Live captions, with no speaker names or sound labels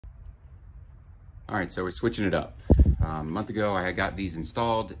All right, so we're switching it up. A month ago, I had got these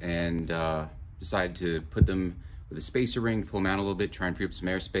installed and decided to put them with a spacer ring, pull them out a little bit, try and free up some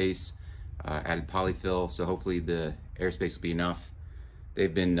airspace. Added polyfill, so hopefully the airspace will be enough.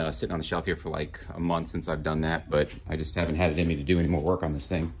 They've been sitting on the shelf here for like a month since I've done that, but I just haven't had it in me to do any more work on this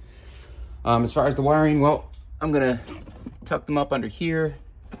thing. As far as the wiring, well, I'm gonna tuck them up under here.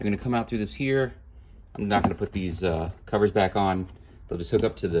 They're gonna come out through this here. I'm not gonna put these covers back on. They'll just hook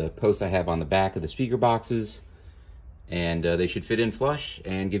up to the posts I have on the back of the speaker boxes, and they should fit in flush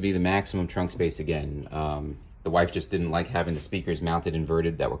and give me the maximum trunk space again. The wife just didn't like having the speakers mounted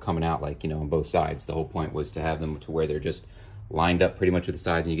inverted that were coming out like, you know, on both sides. The whole point was to have them to where they're just lined up pretty much with the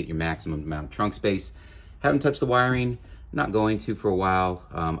sides and you get your maximum amount of trunk space. Haven't touched the wiring, not going to for a while.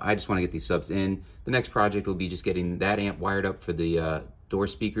 I just want to get these subs in. The next project will be just getting that amp wired up for the door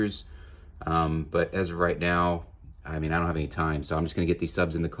speakers. But as of right now, I mean, I don't have any time, so I'm just gonna get these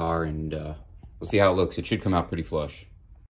subs in the car and we'll see how it looks. It should come out pretty flush.